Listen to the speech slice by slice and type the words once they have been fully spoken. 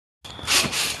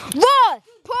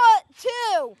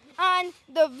too on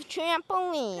the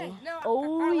trampoline. Okay, now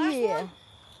Oh our last yeah. one,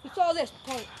 we saw this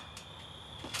point.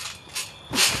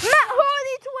 Not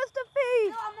holding towards the feet.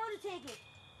 No, I'm gonna take it.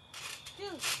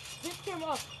 Dude, lift him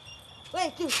up.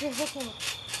 Wait, dude, lift him up.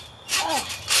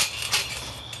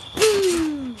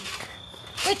 Boom.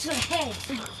 Wait to the head.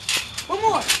 One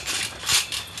more.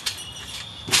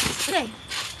 Okay,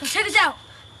 now check this out.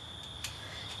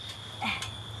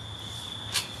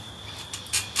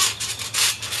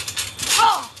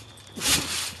 Oh!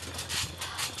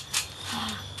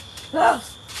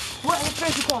 What is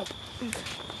crazy called?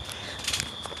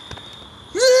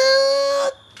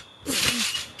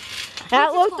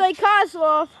 That looks like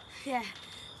Kozlov. Yeah.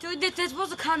 Dude, they're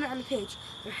supposed to comment on the page.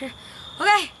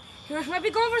 Okay, here might be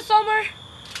going for summer.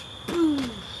 Boom.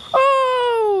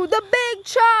 Oh, the big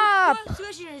chop. What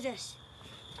situation is this?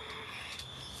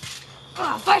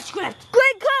 Vice grip.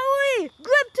 Great Khali.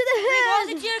 Grip to the Hold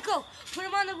the head. Jericho. Put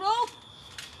him on the rope.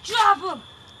 Drop him.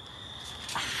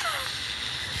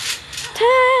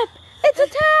 Tap. It's a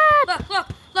tap.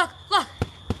 Look.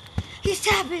 He's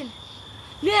tapping.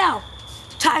 Now,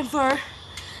 time for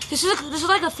this is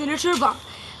like a finisher, but I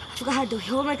forgot how to do it.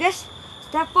 Hold him like this.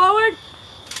 Step forward.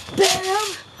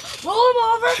 Bam. Roll him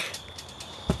over.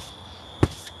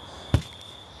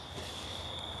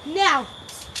 Now,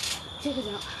 check this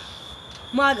out.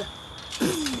 Maga.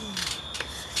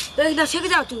 Now check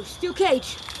this out, dude. Steel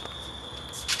cage.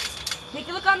 Make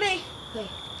it look on me. Okay.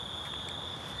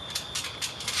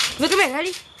 Look at me.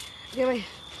 Ready? Okay, wait.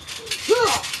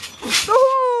 Oh.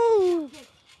 Okay.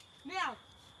 Now,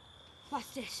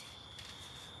 watch this.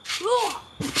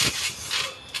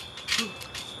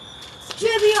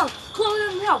 Champion, close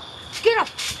on hell. Get up.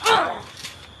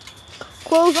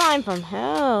 Clothesline from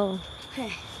hell.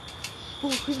 Okay. Oh,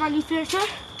 here's my new finisher.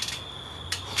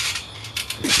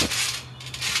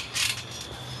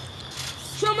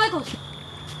 Shawn Michaels.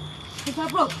 Here's my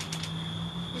rope.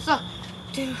 It's up.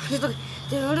 Just look.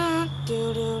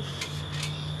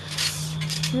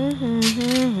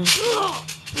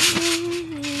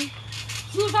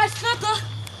 Suicide Snuka.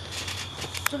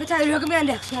 Look at that. Look at me on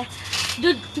next.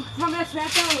 Dude, from that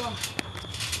SmackDown.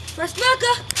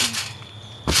 Snuka.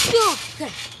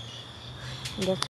 Okay. Yes.